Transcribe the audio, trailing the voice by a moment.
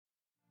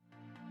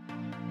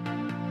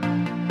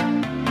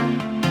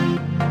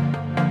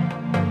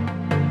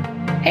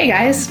Hey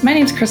guys, my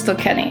name's Crystal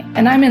Kenny,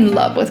 and I'm in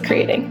love with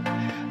creating.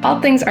 All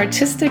things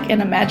artistic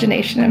and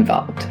imagination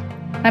involved.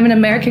 I'm an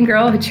American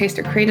girl who chased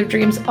her creative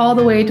dreams all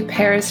the way to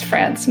Paris,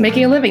 France,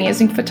 making a living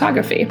using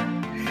photography.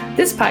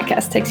 This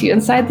podcast takes you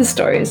inside the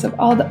stories of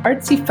all the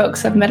artsy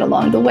folks I've met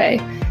along the way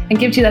and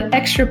gives you that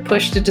extra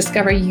push to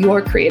discover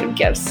your creative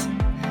gifts.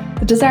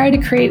 The desire to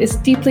create is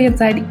deeply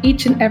inside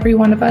each and every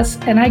one of us,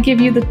 and I give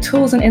you the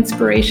tools and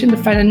inspiration to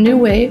find a new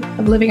way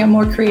of living a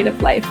more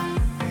creative life.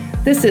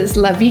 This is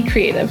La Vie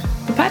Creative,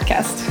 the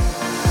podcast.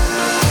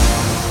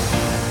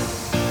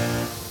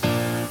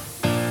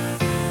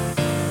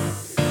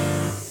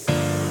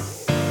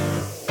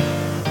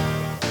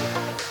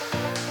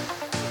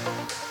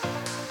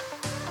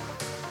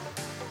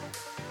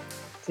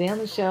 Today on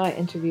the show, I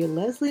interview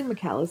Leslie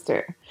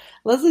McAllister.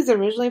 Leslie's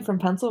originally from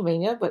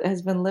Pennsylvania, but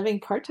has been living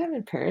part-time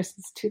in Paris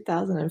since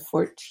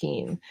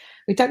 2014.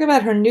 We talk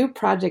about her new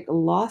project,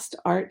 Lost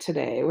Art,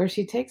 today, where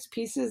she takes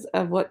pieces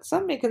of what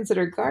some may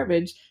consider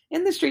garbage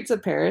in the streets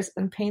of Paris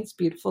and paints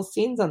beautiful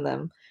scenes on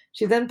them.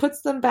 She then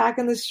puts them back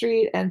in the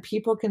street, and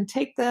people can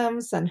take them,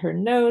 send her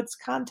notes,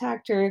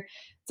 contact her.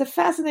 It's a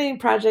fascinating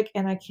project,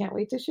 and I can't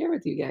wait to share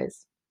with you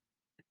guys.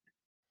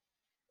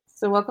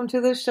 So welcome to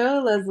the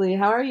show, Leslie.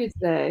 How are you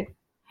today?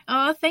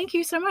 Oh, thank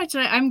you so much.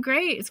 I'm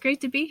great. It's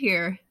great to be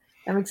here.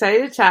 I'm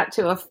excited to chat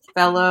to a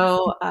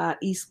fellow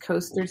East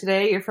Coaster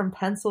today. You're from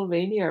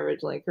Pennsylvania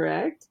originally,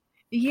 correct?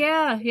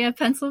 Yeah,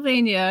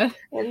 Pennsylvania,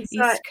 and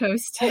so East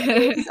Coast.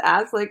 I just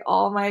asked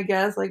all my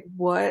guests,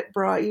 what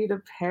brought you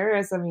to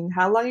Paris? I mean,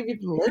 how long have you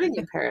been living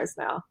in Paris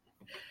now?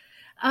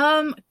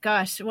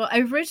 Gosh, well,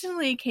 I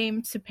originally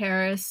came to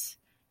Paris,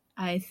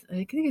 I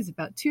think it was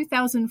about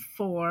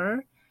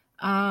 2004.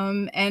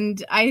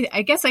 And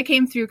I guess I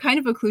came through kind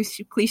of a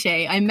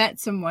cliche. I met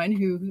someone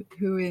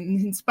who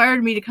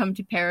inspired me to come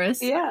to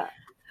Paris. Yeah.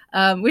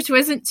 Which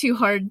wasn't too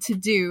hard to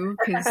do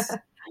because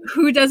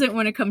who doesn't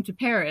want to come to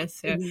Paris?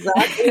 So.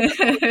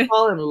 Exactly.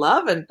 Fall in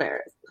love in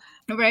Paris.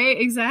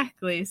 Right.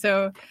 Exactly.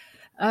 So,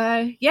 so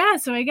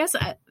I guess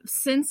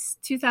since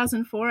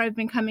 2004, I've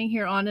been coming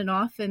here on and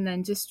off, and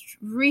then just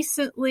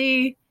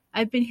recently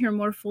I've been here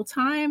more full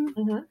time.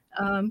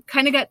 Mm-hmm.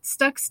 Kind of got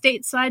stuck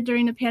stateside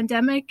during the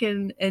pandemic,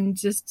 and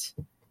just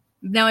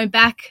now I'm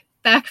back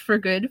for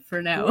good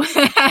for now.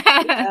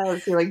 Yeah,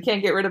 so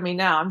can't get rid of me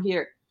now. I'm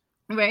here.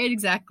 Right,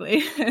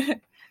 exactly.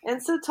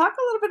 And so talk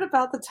a little bit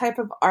about the type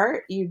of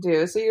art you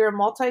do. So you're a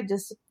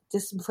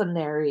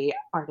multidisciplinary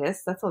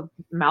artist. That's a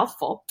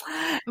mouthful.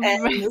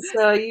 And right.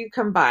 So you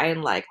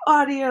combine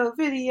audio,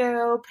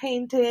 video,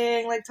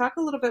 painting. Talk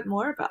a little bit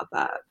more about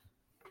that.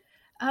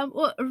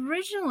 Well,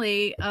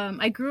 originally,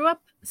 I grew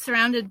up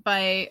surrounded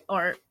by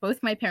art.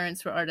 Both my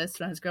parents were artists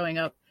when I was growing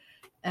up,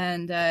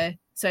 and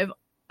so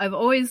I've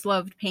always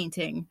loved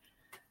painting.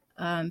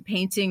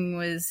 Painting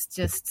was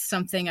just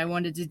something I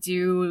wanted to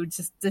do.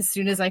 Just as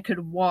soon as I could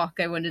walk,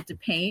 I wanted to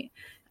paint.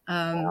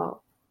 Wow.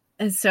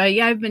 And so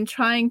I've been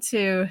trying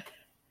to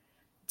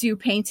do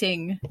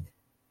painting.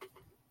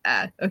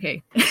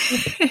 Okay.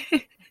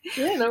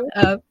 Yeah.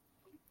 No.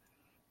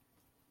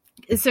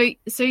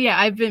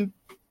 I've been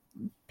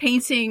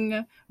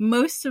painting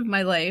most of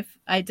my life.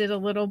 I did a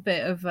little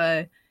bit of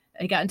I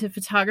got into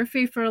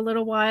photography for a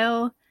little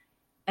while,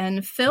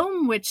 and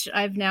film, which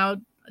I've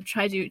now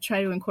tried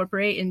to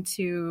incorporate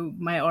into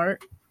my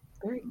art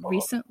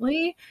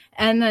recently,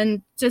 and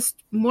then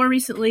just more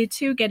recently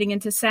too, getting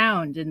into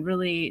sound and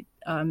really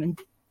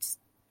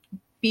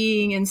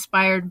being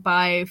inspired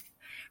by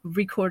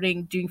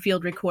doing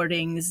field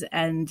recordings,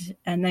 and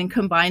then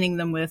combining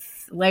them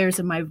with layers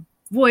of my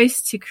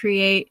voice to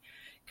create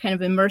kind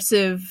of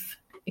immersive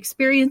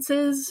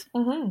experiences.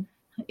 Mm-hmm.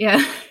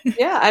 Yeah.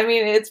 Yeah, I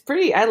mean, it's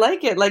pretty, I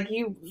like it.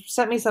 You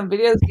sent me some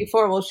videos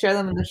before. We'll share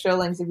them in the show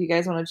links if you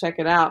guys want to check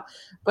it out.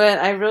 But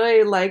I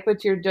really like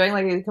what you're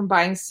doing. It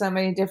combines so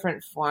many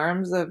different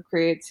forms of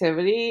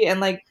creativity.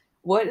 And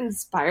what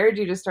inspired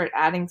you to start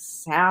adding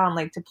sound,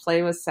 to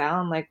play with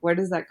sound? Where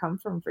does that come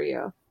from for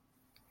you?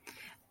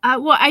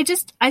 Well,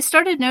 I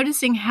started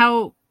noticing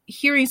how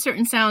hearing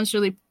certain sounds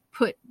really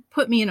put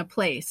me in a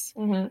place.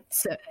 Mm-hmm.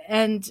 So,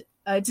 and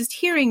just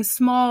hearing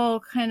small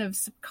kind of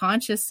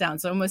subconscious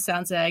sounds, almost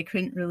sounds that I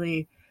couldn't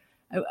really,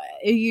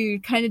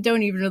 you kind of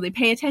don't even really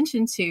pay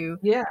attention to.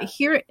 Yeah.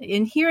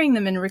 Hearing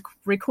them and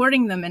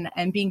recording them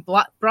and being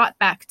brought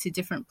back to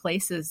different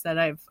places that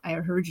I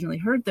originally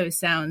heard those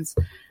sounds.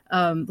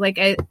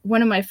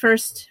 One of my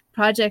first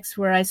projects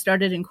where I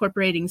started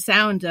incorporating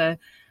sound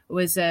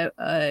was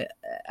I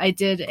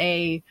did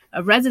a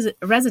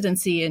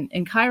residency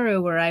in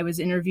Cairo where I was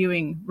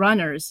interviewing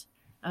runners,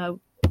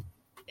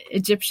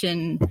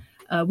 Egyptian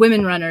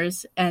women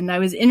runners, and I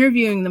was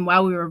interviewing them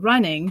while we were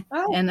running.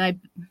 Oh. And I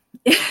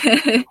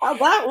how'd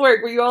that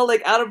work? Were you all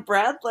out of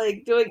breath,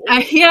 doing?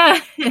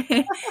 Yeah,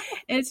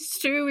 it's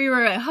true. We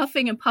were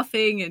huffing and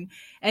puffing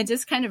and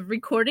just kind of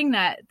recording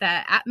that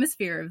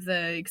atmosphere of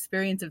the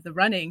experience of the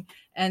running,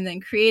 and then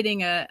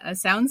creating a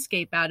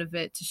soundscape out of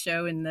it to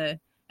show in the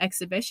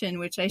exhibition,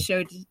 which I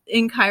showed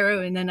in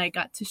Cairo, and then I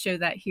got to show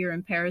that here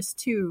in Paris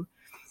too.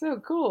 So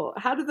cool.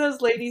 How did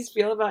those ladies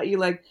feel about you,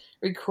 like,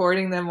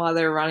 recording them while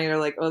they're running? Or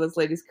like, oh, this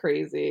lady's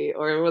crazy?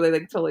 Or were they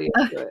like totally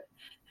into it?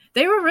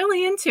 They were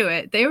really into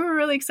it. They were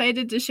really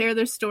excited to share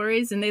their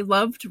stories, and they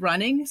loved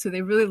running. So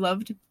they really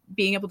loved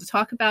being able to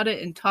talk about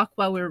it and talk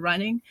while we were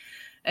running.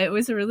 It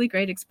was a really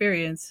great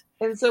experience.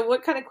 And so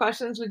what kind of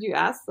questions would you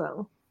ask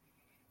them?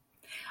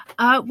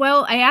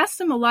 Well, I asked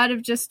them a lot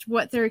of just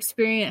what their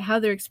experience, how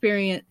their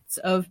experience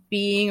of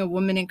being a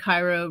woman in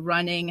Cairo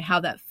running, how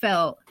that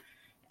felt,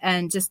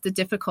 and just the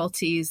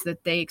difficulties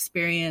that they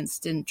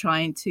experienced in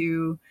trying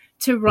to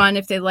run,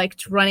 if they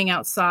liked running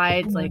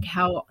outside, like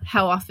how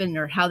often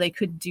or how they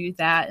could do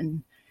that.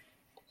 And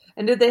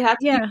did they have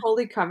to be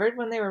fully covered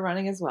when they were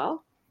running as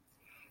well?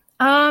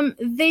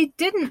 They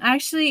didn't.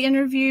 Actually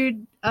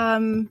interviewed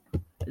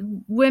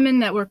women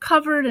that were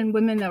covered and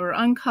women that were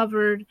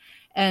uncovered,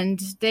 and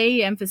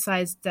they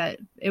emphasized that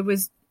it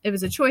was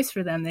a choice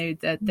for them.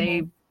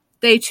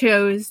 They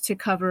chose to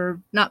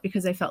cover, not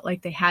because they felt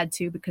like they had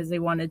to, because they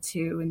wanted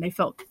to, and they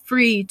felt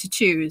free to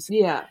choose.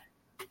 Yeah.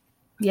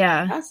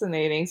 Yeah.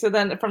 Fascinating. So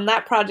then from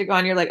that project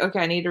on, you're like, okay,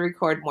 I need to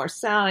record more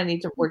sound. I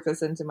need to work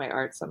this into my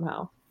art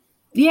somehow.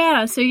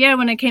 Yeah. So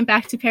when I came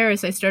back to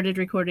Paris, I started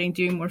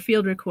doing more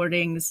field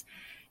recordings,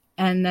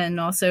 and then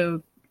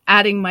also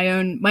adding my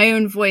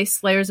own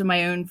voice, layers of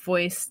my own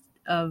voice,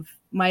 of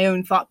my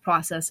own thought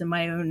process,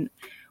 and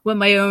what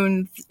my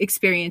own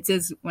experience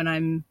is when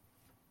I'm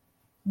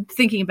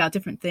thinking about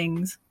different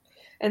things.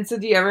 And so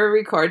do you ever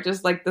record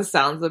just like the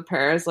sounds of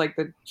Paris, like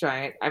the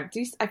giant, I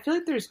feel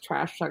like there's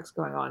trash trucks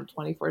going on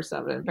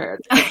 24/7 in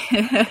Paris.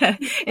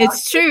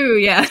 It's true.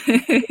 Yeah.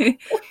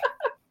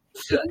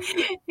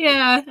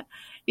 Yeah.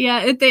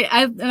 Yeah,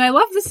 I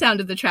love the sound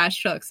of the trash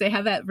trucks. They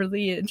have that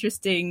really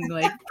interesting,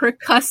 like,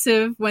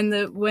 percussive when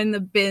the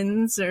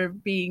bins are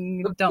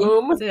being dumped.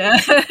 Boom. Yeah.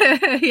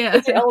 Yeah.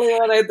 It's the only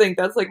one I think.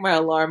 That's like my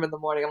alarm in the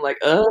morning. I'm like,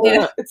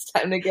 it's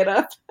time to get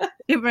up.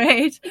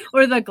 Right.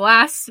 Or the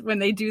glass, when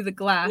they do the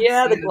glass.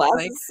 Yeah, the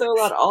glass is so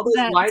loud. All those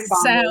wine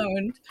bottles.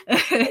 Sound.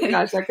 Oh my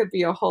gosh, that could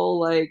be a whole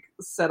like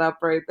setup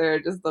right there.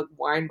 Just the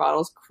wine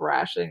bottles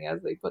crashing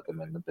as they put them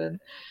in the bin.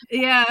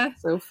 Yeah.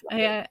 So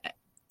funny.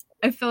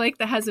 I feel like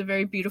that has a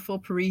very beautiful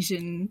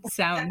Parisian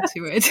sound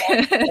to it.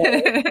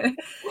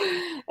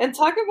 And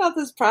talk about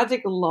this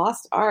project,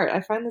 Lost Art.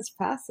 I find this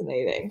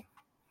fascinating.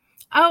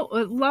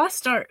 Oh,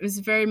 Lost Art was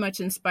very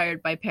much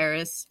inspired by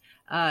Paris.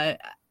 I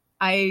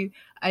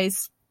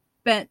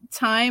spent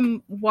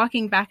time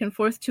walking back and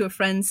forth to a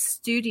friend's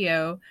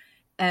studio,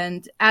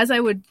 and as I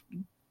would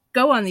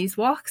go on these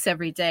walks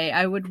every day,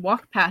 I would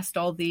walk past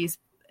all these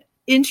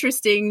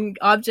interesting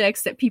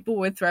objects that people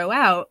would throw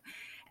out.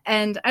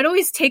 And I'd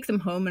always take them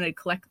home and I'd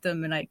collect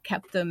them, and I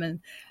kept them. And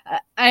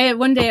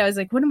one day I was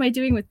like, what am I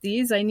doing with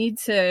these? I need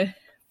to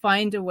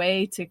find a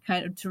way to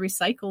to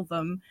recycle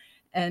them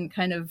and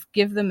kind of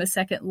give them a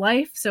second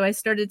life. So I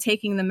started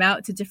taking them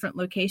out to different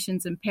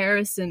locations in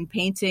Paris and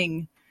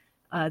painting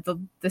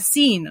the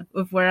scene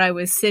of where I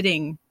was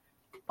sitting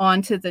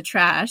onto the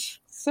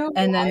trash. So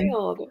and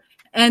wild.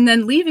 And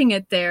then leaving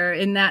it there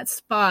in that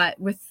spot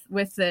with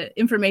the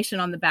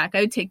information on the back.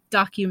 I would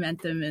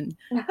document them and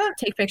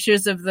take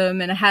pictures of them.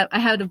 And I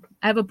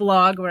have a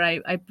blog where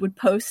I would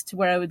post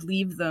where I would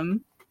leave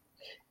them.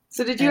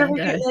 So did you ever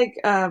get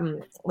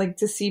like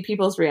to see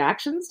people's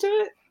reactions to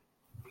it?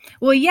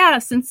 Well, yeah,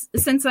 since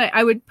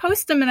I would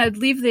post them and I'd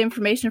leave the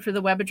information for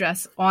the web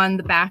address on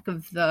the back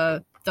of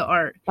the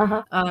art.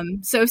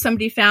 So if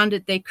somebody found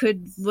it, they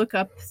could look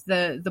up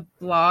the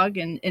blog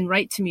and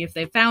write to me if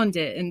they found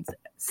it. And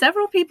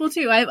several people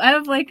too. I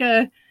have like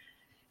a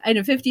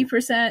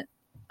 50%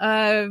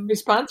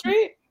 response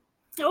rate,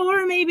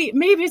 or maybe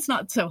it's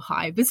not so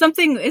high, but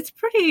it's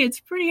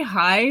pretty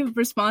high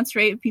response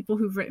rate of people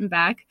who've written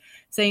back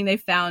saying they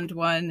found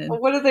one. And well,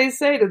 what do they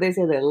say? Do they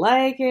say they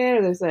like it,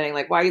 or they're saying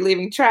like, why are you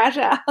leaving trash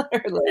out?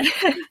 Or like...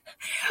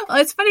 Well,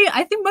 it's funny.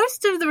 I think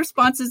most of the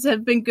responses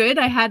have been good.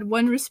 I had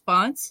one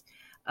response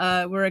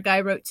where a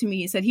guy wrote to me.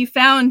 He said he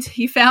found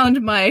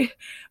the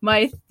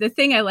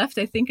thing I left.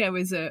 I think it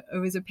was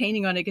a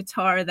painting on a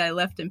guitar that I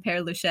left in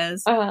Père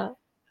Lachaise.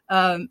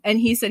 And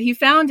he said he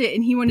found it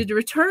and he wanted to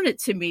return it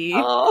to me.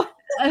 Oh.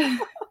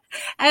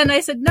 And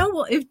I said, no,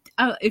 well,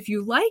 if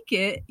you like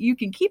it, you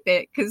can keep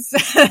it. Cause,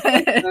 so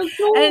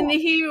cool. And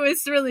he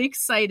was really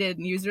excited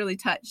and he was really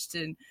touched.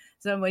 And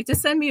so I'm like,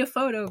 just send me a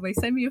photo. Like,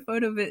 send me a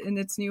photo of it in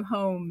its new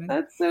home.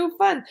 That's so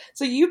fun.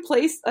 So you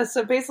place,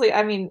 so basically,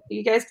 I mean,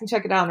 you guys can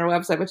check it out on her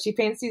website, but she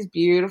paints these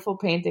beautiful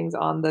paintings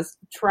on this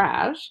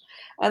trash,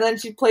 and then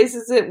she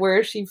places it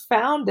where she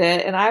found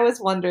it. And I was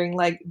wondering,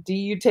 like, do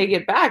you take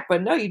it back?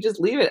 But no, you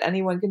just leave it.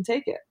 Anyone can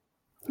take it.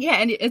 Yeah,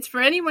 and it's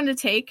for anyone to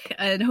take,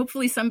 and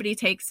hopefully somebody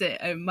takes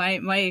it.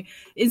 My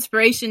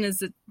inspiration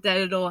is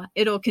that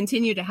it'll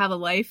continue to have a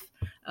life.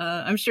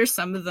 I'm sure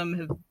some of them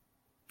have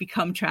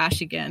become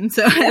trash again,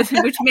 so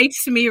which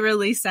makes me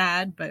really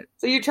sad. But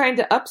so you're trying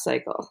to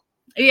upcycle.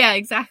 Yeah,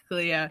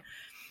 exactly. Yeah.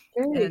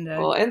 Very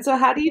cool. And so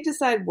how do you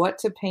decide what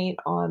to paint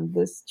on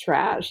this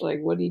trash? Like,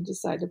 what do you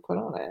decide to put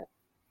on it?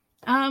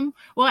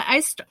 Well,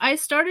 I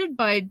started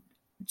by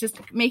just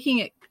making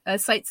it a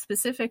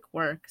site-specific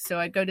work. So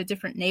I go to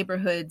different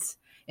neighborhoods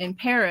in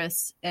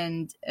Paris,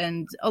 and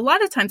a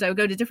lot of times I would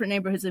go to different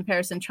neighborhoods in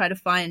Paris and try to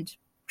find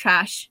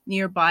trash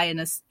nearby in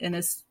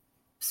a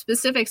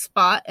specific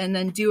spot, and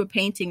then do a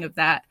painting of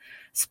that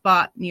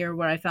spot near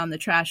where I found the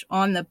trash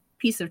on the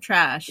piece of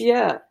trash.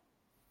 Yeah.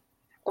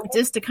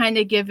 Just to kind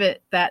of give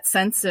it that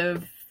sense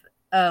of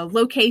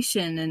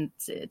location, and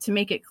to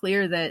make it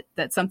clear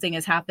that something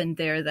has happened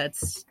there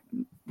that's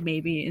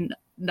maybe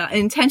not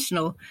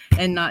intentional,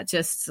 and not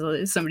just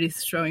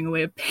somebody's throwing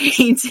away a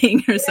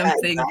painting or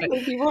something. Exactly.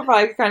 But People are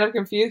probably kind of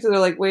confused. They're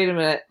like, wait a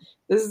minute,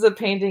 this is a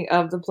painting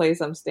of the place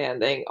I'm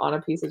standing on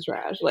a piece of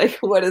trash. Like,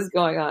 what is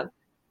going on?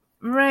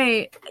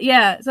 Right.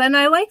 Yeah. And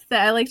I liked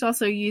that. I liked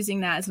also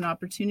using that as an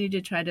opportunity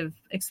to try to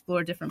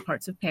explore different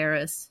parts of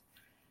Paris.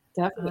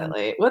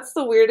 Definitely. What's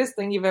the weirdest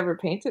thing you've ever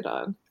painted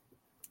on?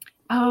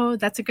 Oh,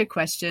 that's a good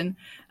question.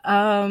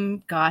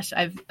 Gosh,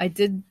 I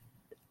did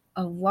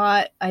a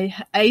lot.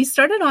 I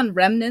started on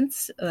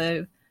remnants,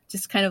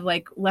 just kind of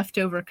like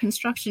leftover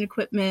construction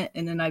equipment,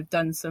 and then I've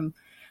done some,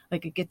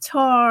 like a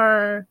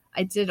guitar.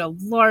 I did a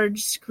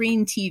large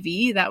screen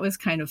TV. That was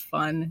kind of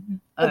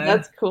fun. Oh,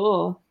 that's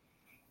cool.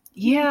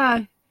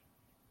 Yeah,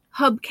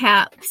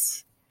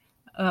 hubcaps,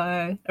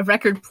 a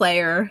record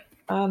player.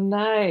 Oh,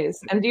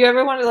 nice. And do you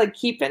ever want to like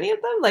keep any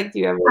of them? Like, do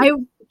you ever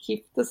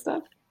keep the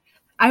stuff?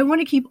 I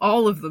want to keep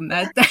all of them.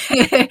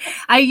 That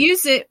I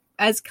use it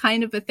as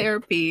kind of a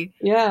therapy.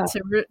 Yeah.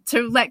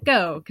 To let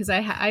go, because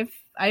I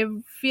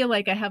feel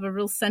like I have a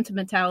real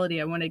sentimentality.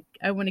 I want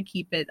to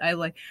keep it.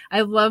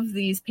 I love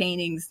these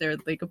paintings. They're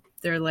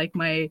like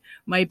my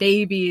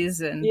babies,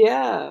 and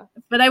yeah.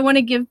 But I want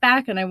to give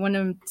back, and I want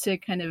them to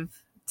kind of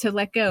to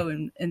let go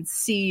and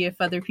see if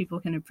other people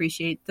can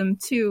appreciate them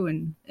too,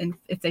 and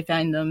if they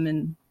find them.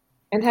 And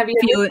have you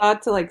ever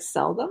thought to like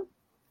sell them?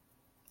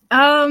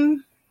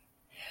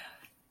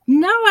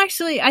 No,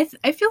 actually, I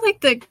feel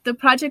like the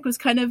project was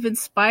kind of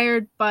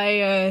inspired by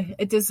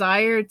a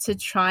desire to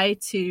try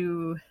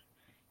to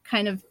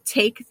kind of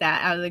take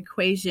that out of the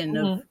equation,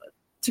 of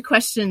to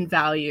question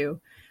value.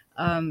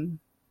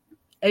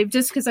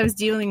 Just because I was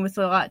dealing with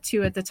a lot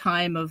too at the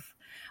time of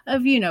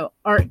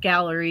art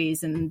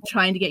galleries, and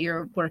trying to get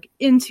your work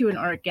into an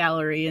art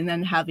gallery, and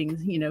then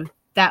having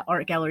that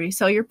art gallery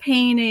sell your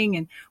painting,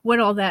 and what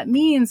all that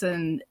means,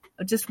 and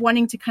just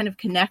wanting to kind of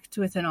connect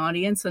with an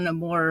audience in a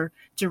more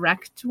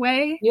direct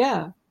way.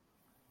 Yeah.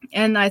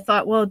 And I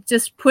thought, well,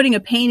 just putting a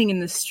painting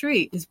in the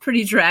street is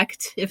pretty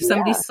direct. If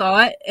somebody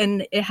saw it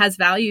and it has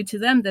value to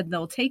them, then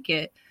they'll take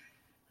it.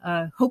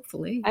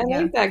 Hopefully. I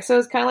like that. So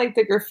it's kind of like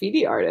the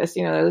graffiti artist,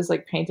 there's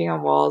like painting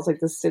on walls, like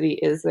the city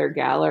is their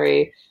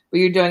gallery, but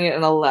you're doing it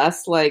in a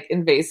less like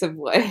invasive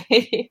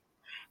way.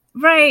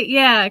 Right.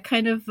 Yeah.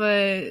 Kind of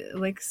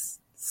like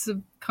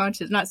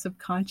subconscious, not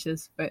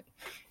subconscious, but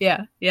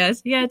yeah.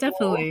 Yes. Yeah,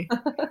 definitely.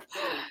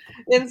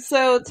 And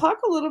so talk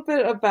a little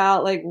bit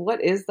about like,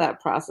 what is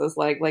that process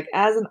like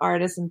as an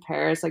artist in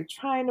Paris, like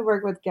trying to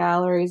work with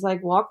galleries,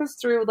 like walk us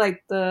through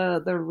like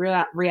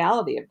the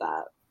reality of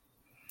that.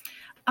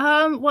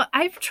 Well,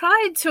 I've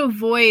tried to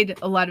avoid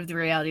a lot of the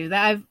reality of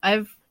that.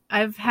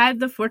 I've had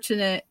the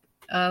fortunate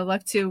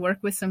luck to work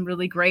with some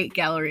really great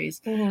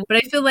galleries, but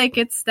I feel like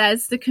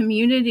that's the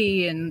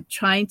community, and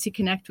trying to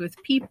connect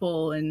with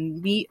people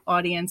and meet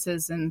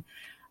audiences, and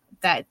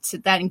that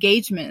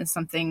engagement is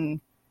something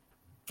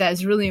that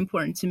is really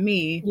important to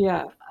me.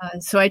 Yeah.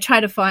 So I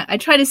try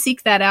to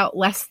seek that out,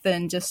 less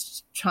than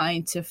just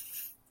trying to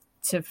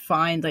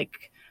find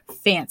like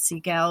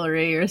fancy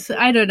gallery, or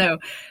I don't know.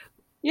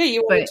 Yeah,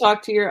 you want to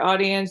talk to your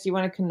audience, you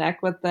want to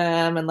connect with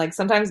them, and like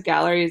sometimes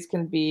galleries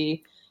can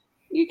be,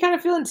 you kind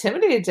of feel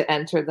intimidated to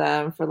enter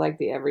them for like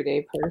the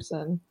everyday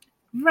person.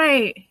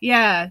 Right.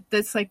 Yeah.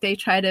 That's like they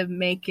try to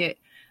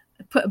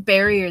put a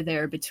barrier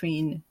there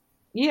between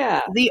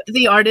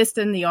the artist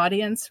and the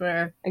audience,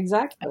 where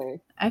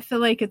exactly I feel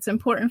like it's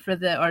important for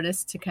the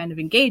artist to kind of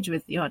engage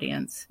with the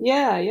audience.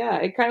 Yeah.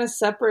 It kind of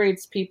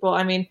separates people.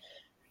 I mean,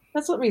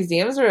 that's what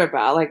museums are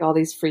about, like all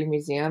these free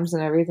museums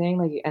and everything.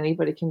 Like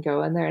anybody can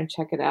go in there and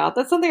check it out.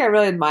 That's something I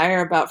really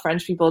admire about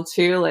French people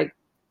too. Like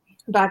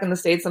back in the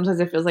States,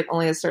 sometimes it feels like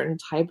only a certain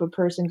type of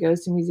person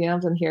goes to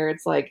museums, and here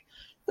it's like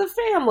the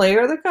family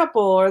or the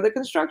couple or the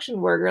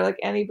construction worker, like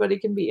anybody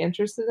can be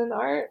interested in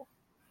art.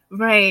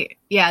 Right.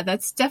 Yeah,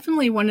 that's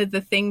definitely one of the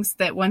things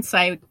that once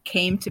I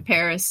came to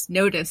Paris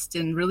noticed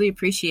and really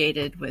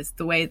appreciated, was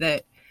the way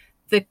that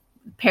the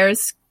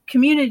Paris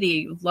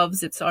community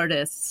loves its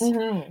artists.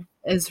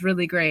 Is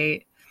really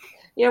great.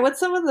 Yeah, what's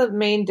some of the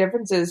main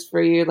differences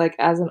for you, like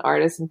as an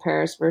artist in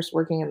Paris versus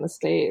working in the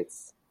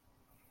States?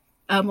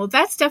 Well,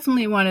 that's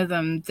definitely one of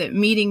them, that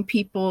meeting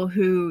people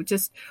who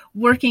just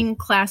working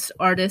class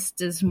artists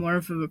is more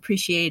of an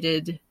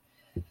appreciated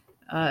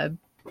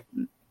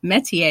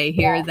métier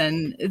here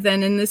than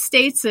in the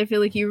States. I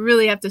feel like you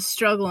really have to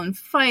struggle and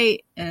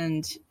fight,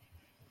 and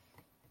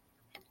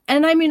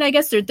I mean, I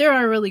guess there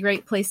are really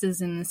great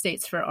places in the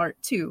States for art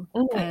too.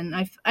 And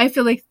I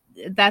feel like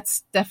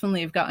that's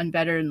definitely have gotten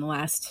better in the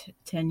last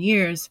 10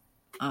 years.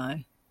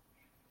 But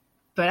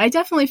I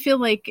definitely feel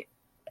like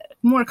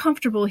more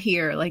comfortable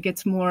here. Like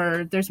there's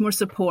more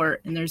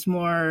support and there's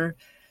more,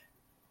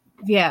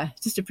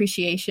 just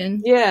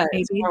appreciation. Yeah,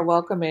 maybe. it's more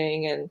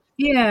welcoming and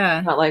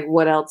not like,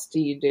 what else do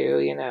you do?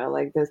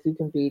 Like this, you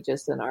can be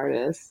just an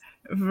artist.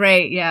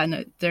 Right. Yeah.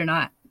 No, they're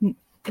not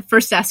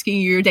first asking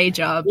you your day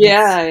job.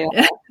 Yeah.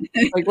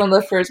 Like one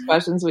of the first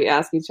questions we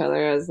ask each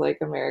other as like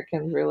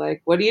Americans, we're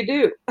like, what do you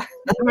do?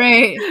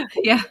 Right.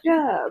 Yeah.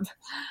 Job.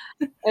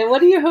 And what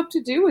do you hope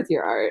to do with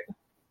your art?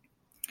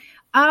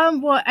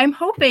 Well, I'm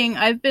hoping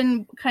I've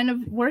been kind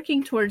of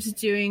working towards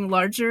doing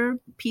larger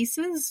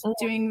pieces,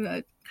 doing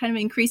the kind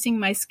of increasing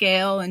my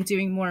scale and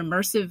doing more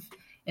immersive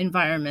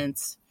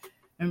environments.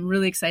 I'm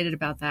really excited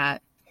about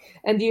that.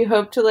 And do you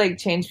hope to like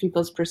change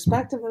people's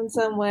perspective in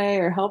some way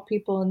or help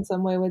people in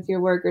some way with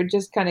your work, or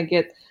just kind of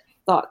get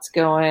thoughts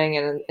going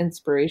and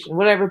inspiration,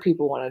 whatever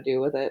people want to do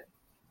with it?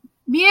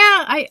 Yeah,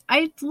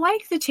 I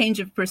like the change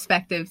of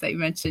perspective that you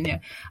mentioned. Yeah,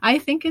 I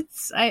think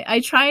I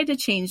try to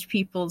change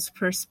people's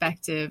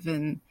perspective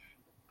and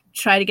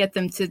try to get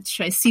them to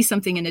try to see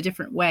something in a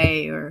different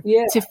way, or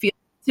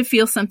to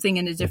feel something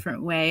in a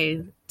different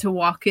way, to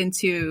walk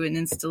into an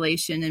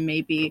installation and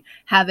maybe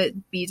have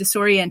it be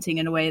disorienting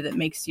in a way that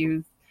makes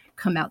you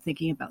come out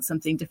thinking about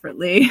something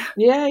differently.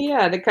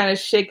 Yeah, to kind of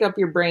shake up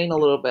your brain a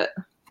little bit.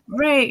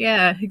 Right,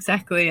 yeah,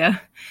 exactly, yeah.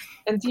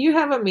 And do you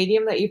have a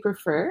medium that you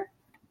prefer?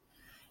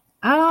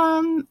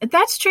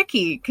 That's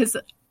tricky because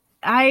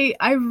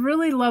I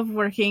really love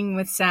working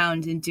with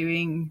sound and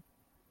doing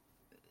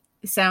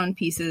sound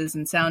pieces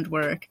and sound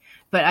work,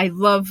 but I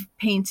love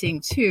painting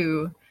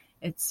too.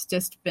 It's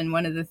just been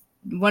one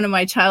of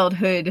my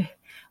childhood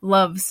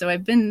loves. So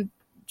I've been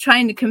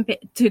trying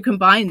to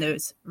combine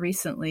those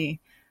recently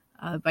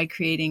by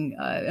creating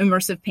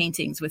immersive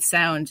paintings with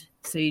sound.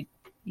 So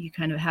you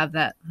kind of have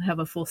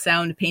a full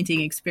sound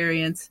painting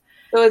experience.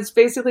 So it's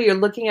basically you're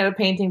looking at a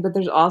painting, but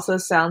there's also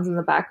sounds in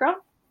the background?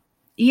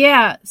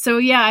 Yeah. So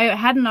I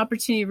had an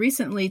opportunity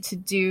recently to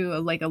do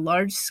a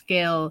large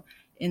scale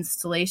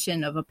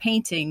installation of a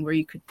painting where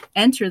you could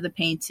enter the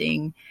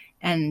painting,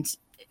 and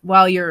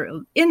while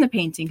you're in the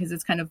painting, because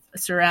it's kind of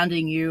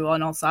surrounding you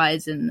on all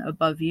sides and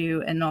above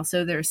you, and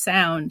also there's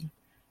sound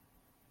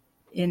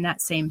in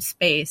that same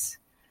space.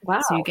 Wow.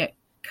 So you get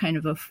kind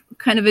of a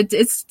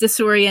it's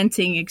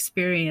disorienting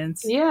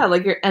experience. Yeah,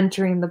 like you're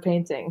entering the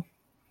painting.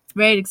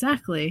 Right,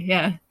 exactly.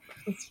 Yeah.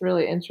 It's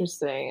really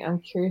interesting. I'm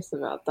curious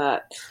about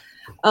that.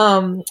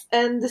 And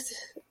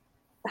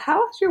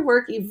how has your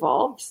work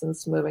evolved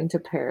since moving to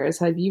Paris?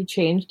 Have you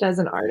changed as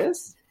an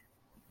artist?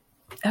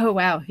 Oh,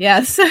 wow.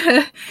 Yes.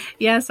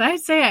 Yes,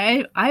 I'd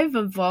say I've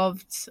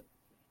evolved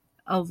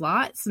a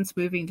lot since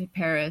moving to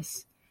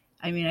Paris.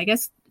 I mean, I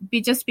guess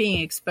just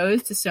being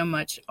exposed to so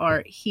much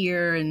art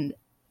here and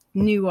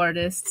new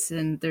artists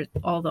and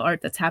all the art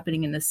that's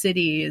happening in the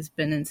city has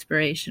been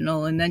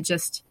inspirational. And then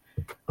just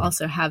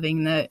also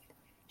having the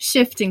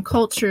shift in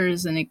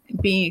cultures and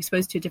being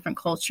exposed to a different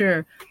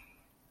culture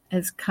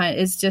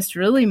has just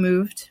really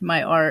moved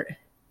my art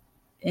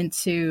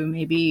into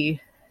maybe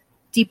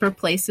deeper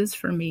places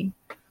for me.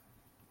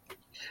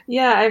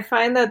 Yeah, I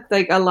find that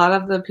like a lot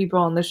of the people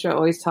on the show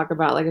always talk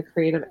about like a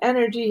creative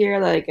energy here,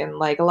 like, and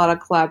like a lot of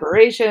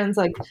collaborations.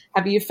 Like,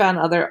 have you found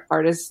other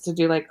artists to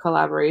do like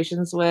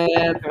collaborations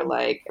with, or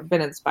like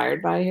been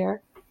inspired by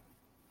here?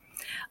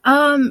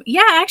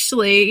 Yeah,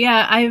 actually,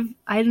 yeah, I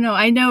don't know.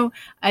 I know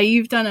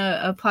you've done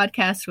a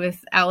podcast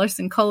with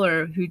Alison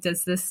Culler, who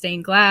does this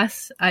stained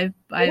glass. I've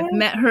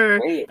met her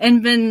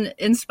and been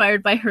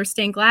inspired by her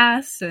stained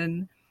glass,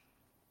 and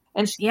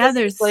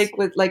there's like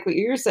with like what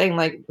you're saying,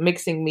 like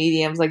mixing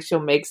mediums. Like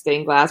she'll make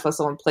stained glass while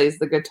someone plays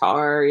the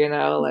guitar,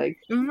 like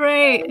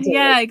right,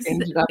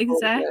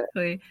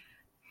 exactly.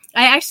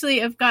 I actually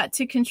have got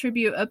to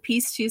contribute a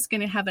piece. She's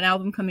going to have an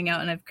album coming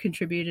out, and I've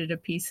contributed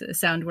a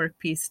sound work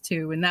piece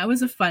too. And that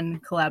was a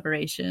fun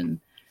collaboration.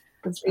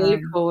 It's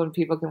really cool when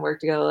people can work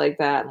together like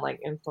that and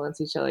like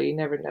influence each other. You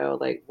never know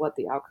like what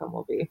the outcome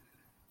will be.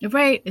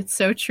 Right. It's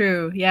so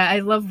true. Yeah. I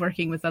love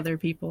working with other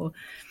people.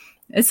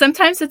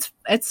 Sometimes it's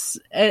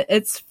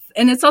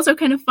and it's also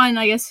kind of fun,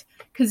 I guess,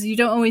 because you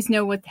don't always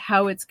know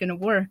how it's going to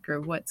work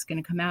or what's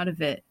going to come out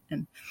of it.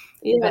 And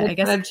I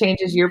guess kind of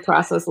changes your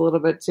process a little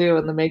bit too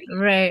in the making.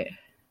 Right.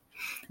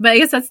 But I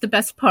guess that's the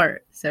best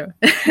part. So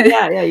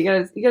yeah, you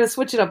gotta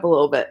switch it up a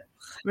little bit.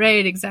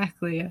 Right,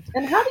 exactly.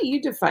 And how do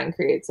you define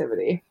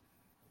creativity?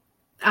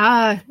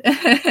 That's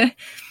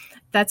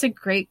a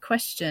great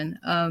question.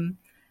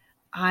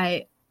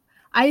 I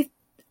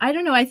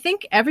don't know. I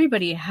think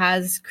everybody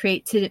has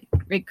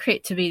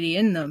creativity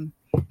in them.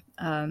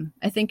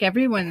 I think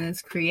everyone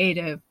is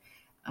creative.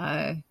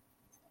 I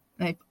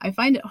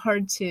find it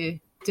hard to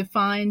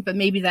define, but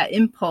maybe that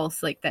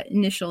impulse, like that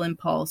initial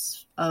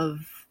impulse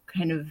of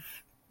kind of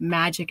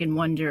magic and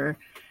wonder,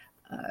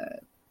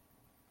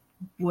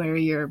 where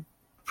you're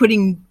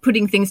putting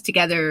things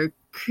together,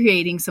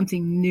 creating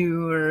something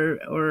new,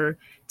 or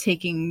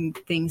taking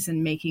things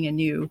and making a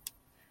new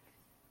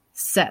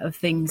set of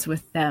things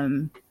with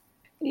them.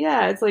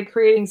 Yeah, it's like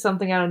creating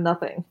something out of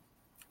nothing.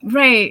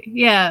 Right.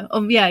 Yeah.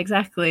 Yeah,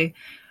 exactly.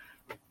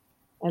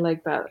 I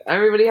like that.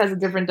 Everybody has a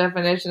different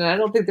definition. I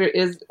don't think there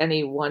is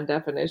any one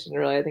definition,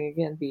 really. I think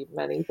it can be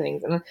many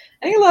things. And I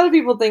think a lot of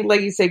people think,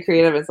 like you say,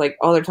 creative, it's like,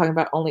 oh, they're talking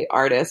about only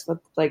artists, but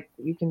like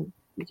you can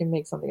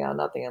make something out of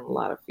nothing in a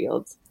lot of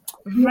fields.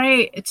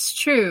 Right. It's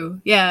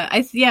true. Yeah.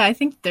 I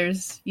think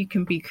you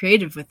can be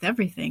creative with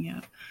everything.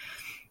 Yeah.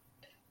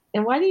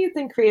 And why do you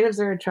think creatives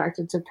are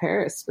attracted to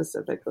Paris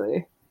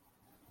specifically?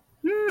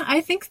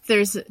 I think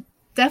there's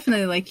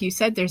definitely, like you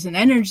said, there's an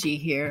energy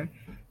here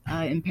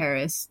in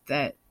Paris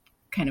that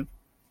kind of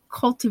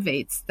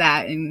cultivates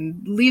that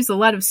and leaves a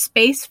lot of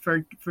space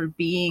for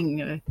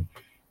being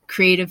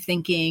creative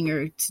thinking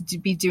or to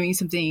be doing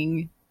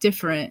something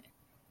different,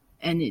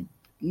 and a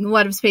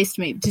lot of space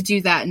to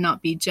do that and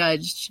not be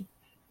judged.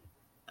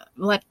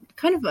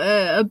 Kind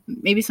of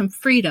maybe some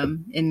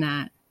freedom in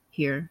that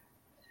here.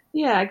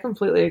 Yeah, I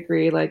completely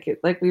agree. Like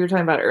we were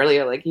talking about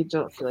earlier, like you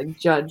don't feel like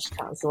judged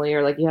constantly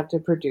or like you have to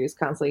produce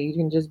constantly. You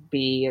can just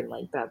be, and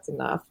like that's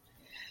enough.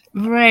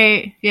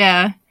 Right.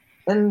 Yeah.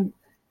 And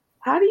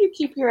how do you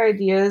keep your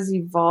ideas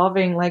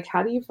evolving? Like,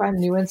 how do you find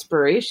new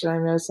inspiration? I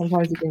know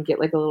sometimes you can get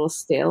like a little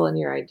stale in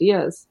your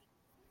ideas.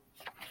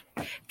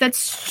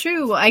 That's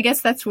true. I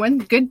guess that's one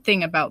good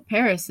thing about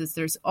Paris is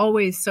there's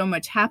always so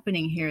much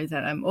happening here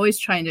that I'm always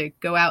trying to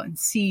go out and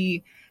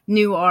see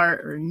new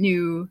art or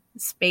new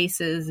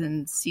spaces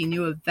and see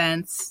new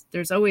events.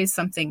 There's always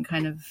something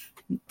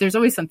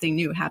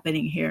new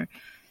happening here.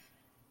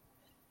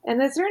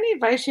 And is there any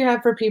advice you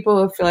have for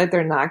people who feel like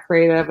they're not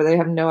creative or they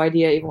have no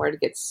idea even where to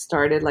get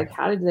started? Like,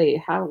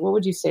 what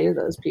would you say to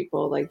those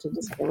people, like, to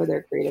discover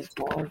their creative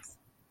talents?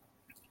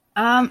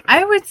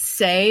 I would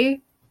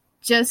say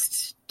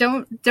just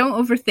don't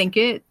overthink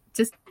it.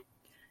 Just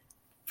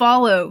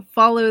follow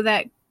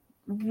that,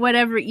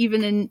 whatever,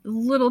 even a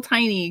little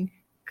tiny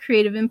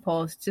creative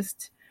impulse,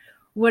 just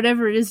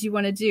whatever it is you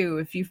want to do.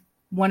 If you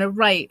want to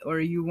write or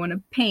you want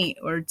to paint,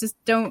 or just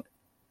don't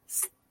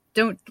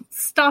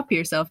stop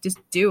yourself. Just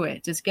do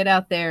it. Just get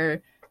out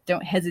there.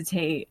 Don't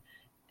hesitate,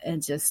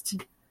 and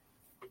just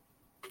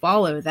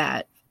follow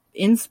that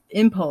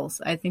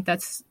impulse. I think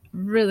that's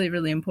really,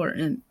 really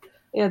important.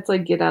 Yeah, it's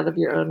like get out of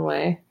your own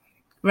way.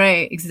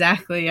 Right.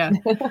 Exactly. Yeah.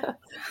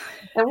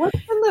 And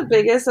what's been the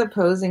biggest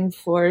opposing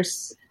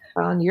force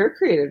on your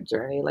creative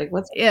journey? Like,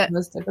 what's the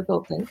most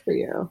difficult thing for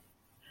you?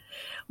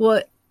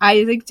 Well,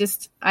 I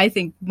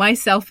think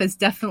myself has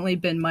definitely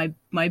been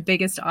my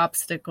biggest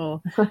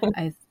obstacle.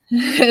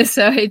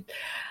 So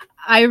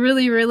I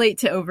really relate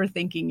to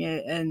overthinking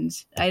it, and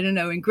I don't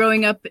know. And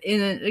growing up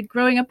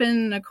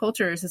in a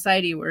culture or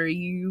society where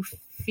you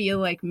feel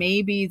like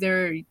maybe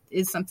there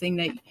is something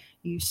that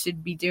you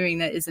should be doing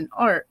that isn't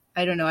art,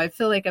 I don't know. I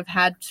feel like I've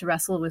had to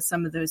wrestle with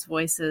some of those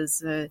voices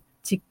to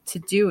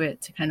do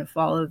it, to kind of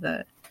follow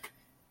that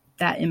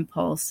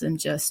impulse and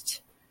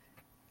just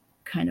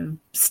kind of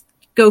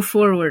go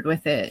forward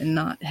with it and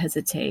not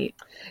hesitate.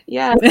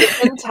 Yeah,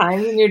 some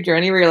times in your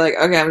journey where you're like,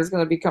 okay, I'm just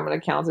going to become an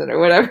accountant or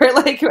whatever.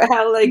 Like,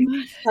 how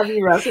have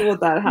you wrestled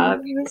with that? How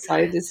have you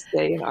decided to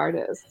stay an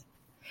artist?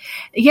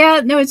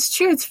 Yeah, no, it's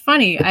true. It's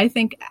funny. I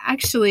think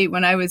actually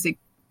when I was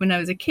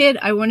a kid,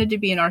 I wanted to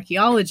be an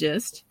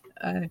archaeologist.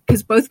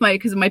 Because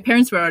my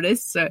parents were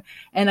artists,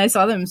 and I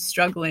saw them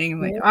struggling.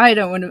 I'm like,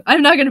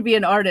 I'm not going to be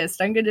an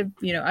artist. I'm going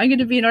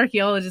to be an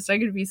archaeologist. I'm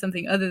going to be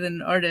something other than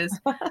an artist.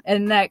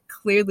 And that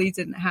clearly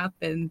didn't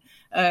happen.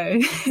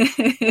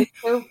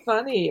 It's so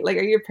funny. Like,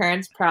 are your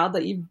parents proud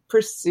that you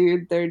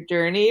pursued their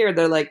journey, or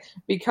they're like,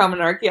 become an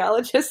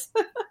archaeologist?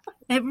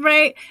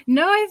 Right.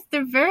 No, I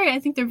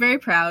think they're very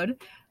proud.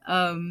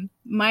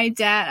 My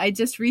dad, I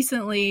just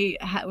recently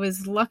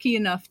was lucky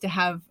enough to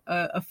have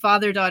a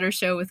father-daughter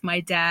show with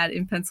my dad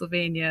in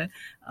Pennsylvania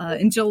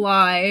in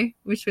July,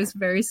 which was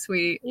very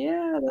sweet.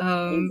 Yeah,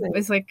 that's it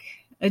was like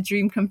a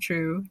dream come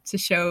true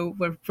to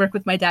work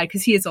with my dad,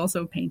 because he is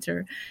also a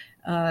painter.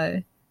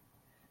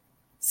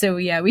 So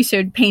yeah, we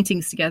showed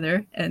paintings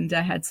together, and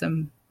I had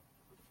some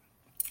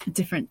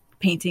different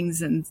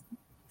paintings and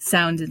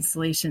sound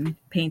installation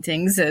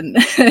paintings. And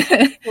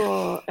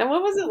cool. And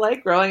what was it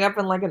like growing up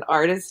in like an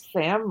artist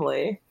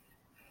family?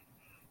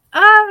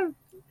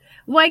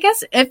 Well, I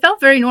guess it felt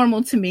very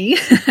normal to me.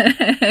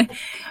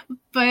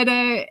 But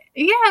yeah,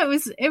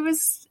 it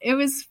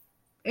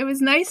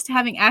was nice to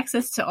having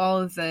access to all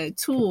of the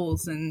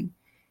tools and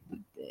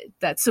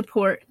that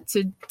support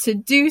to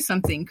do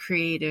something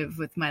creative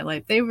with my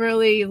life. They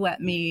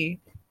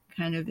really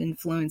kind of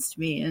influenced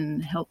me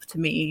and helped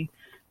me,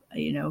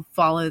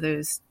 follow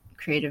those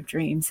creative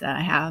dreams that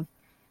I have.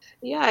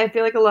 Yeah, I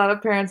feel like a lot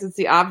of parents, it's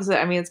the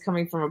opposite. I mean, it's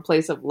coming from a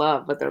place of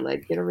love, but they're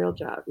like, get a real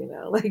job,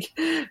 like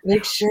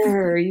make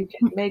sure you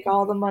can make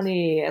all the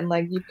money. And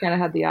like, you kind of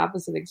had the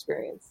opposite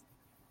experience.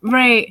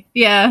 Right.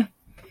 Yeah.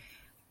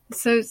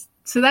 So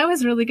that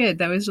was really good.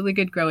 That was really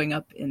good growing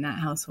up in that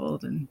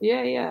household. And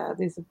yeah.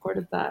 They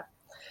supported that.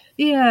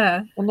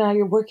 Yeah. And now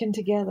you're working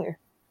together.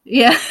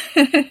 Yeah.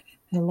 I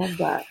love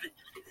that.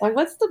 And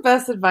what's the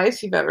best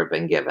advice you've ever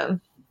been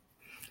given?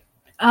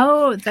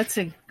 Oh, that's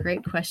a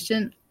great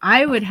question.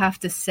 I would have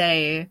to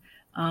say,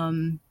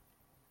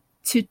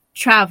 to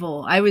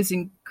travel. I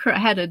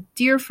had a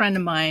dear friend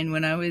of mine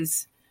when I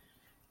was,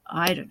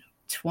 I don't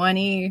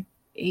know,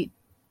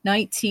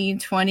 19,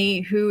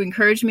 20, who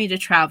encouraged me to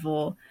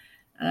travel.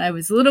 And I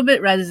was a little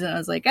bit reticent. I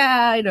was like,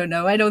 I don't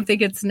know. I don't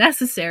think it's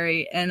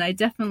necessary. And I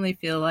definitely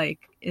feel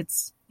like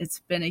it's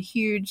been a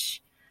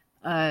huge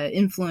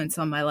influence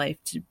on my life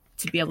to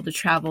be able to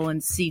travel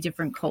and see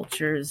different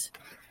cultures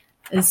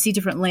and see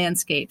different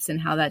landscapes, and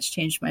how that's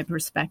changed my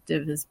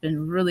perspective has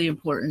been really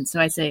important. So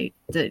I say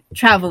that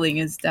traveling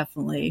is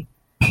definitely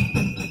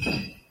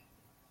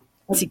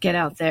to get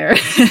out there.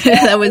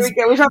 That was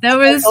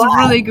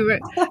really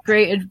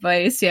great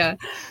advice. Yeah.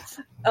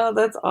 Oh,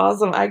 that's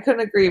awesome. I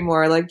couldn't agree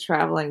more. Like,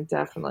 traveling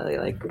definitely,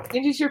 like, it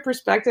changes your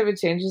perspective. It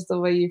changes the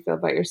way you feel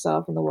about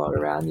yourself and the world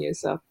around you.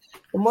 So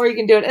the more you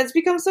can do it, and it's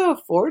become so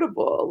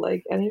affordable.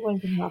 Like, anyone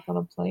can hop on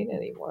a plane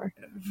anymore.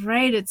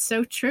 Right. It's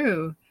so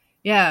true.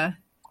 Yeah.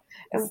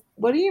 And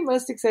what are you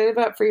most excited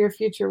about for your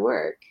future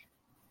work?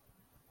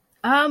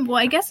 Well,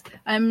 I guess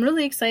I'm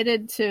really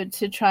excited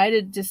to try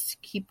to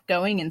just keep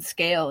going and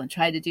scale and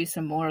try to do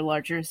some more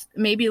larger.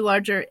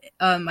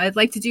 I'd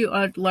like to do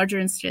larger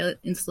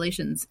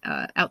installations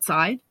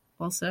outside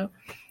also.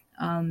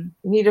 You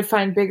need to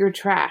find bigger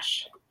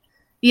trash.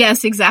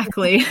 Yes,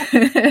 exactly.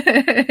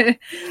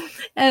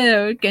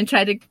 And can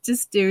try to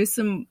just do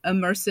some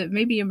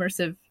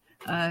immersive.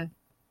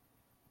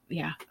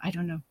 Yeah, I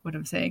don't know what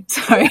I'm saying.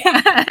 Sorry.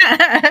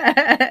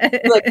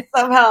 Like,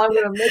 somehow I'm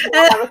going to make it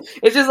happen.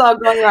 It's just all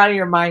going around in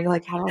your mind. You're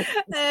like, how do I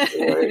get this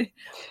word?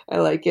 I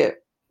like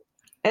it.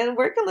 And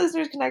where can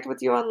listeners connect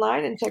with you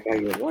online and check out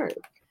your work?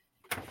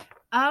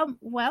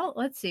 Well,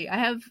 let's see.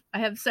 I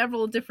have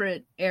several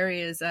different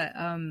areas.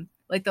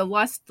 Like the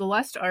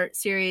Lost Art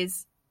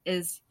series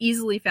is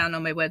easily found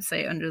on my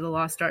website under the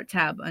Lost Art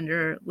tab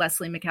under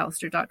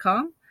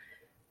lesliemcallister.com.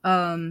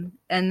 And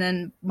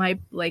then my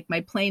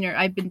plein air,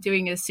 I've been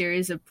doing a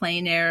series of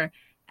plein air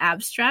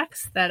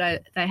abstracts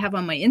that I have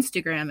on my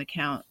Instagram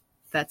account.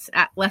 That's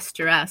at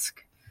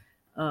Lesteresque.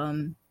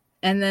 And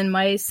then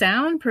my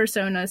sound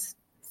personas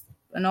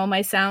and all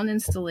my sound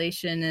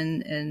installation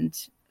and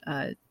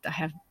I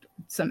have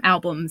some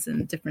albums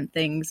and different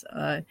things,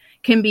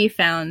 can be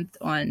found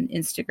on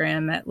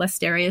Instagram at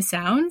Lesteria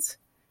Sounds.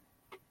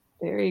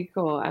 Very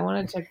cool. I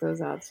want to check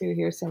those out too.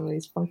 Hear some of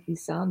these funky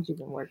sounds you've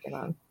been working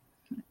on.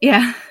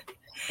 Yeah.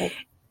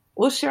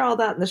 We'll share all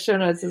that in the show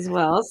notes as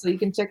well. So you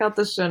can check out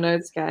the show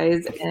notes,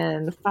 guys,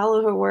 and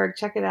follow her work.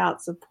 Check it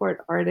out.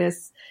 Support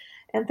artists.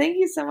 And thank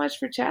you so much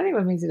for chatting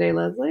with me today,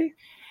 Leslie.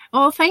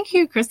 Well, thank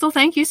you, Crystal.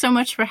 Thank you so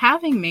much for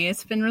having me.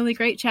 It's been really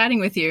great chatting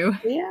with you.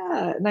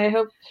 Yeah. And I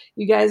hope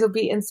you guys will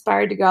be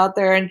inspired to go out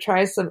there and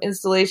try some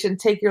installation.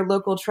 Take your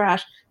local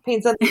trash,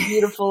 paint something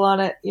beautiful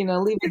on it,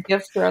 leave a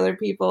gift for other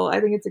people.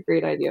 I think it's a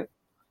great idea.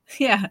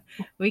 Yeah,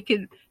 we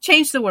could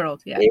change the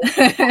world. Yeah.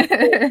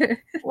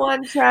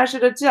 One trash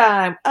at a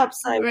time.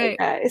 Upside right,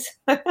 guys.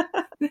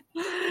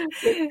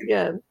 Thanks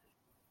again.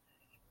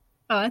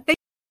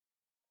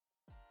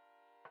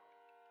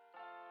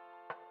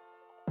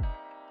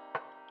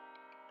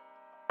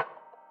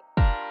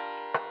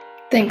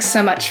 Thanks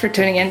so much for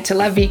tuning in to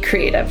La Vie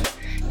Creative.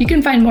 You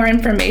can find more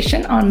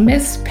information on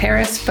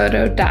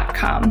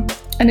MissParisPhoto.com.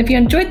 And if you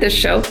enjoyed this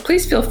show,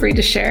 please feel free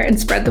to share and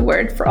spread the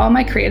word for all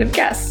my creative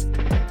guests.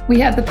 We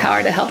have the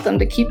power to help them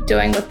to keep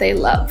doing what they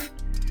love.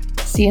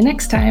 See you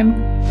next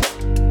time.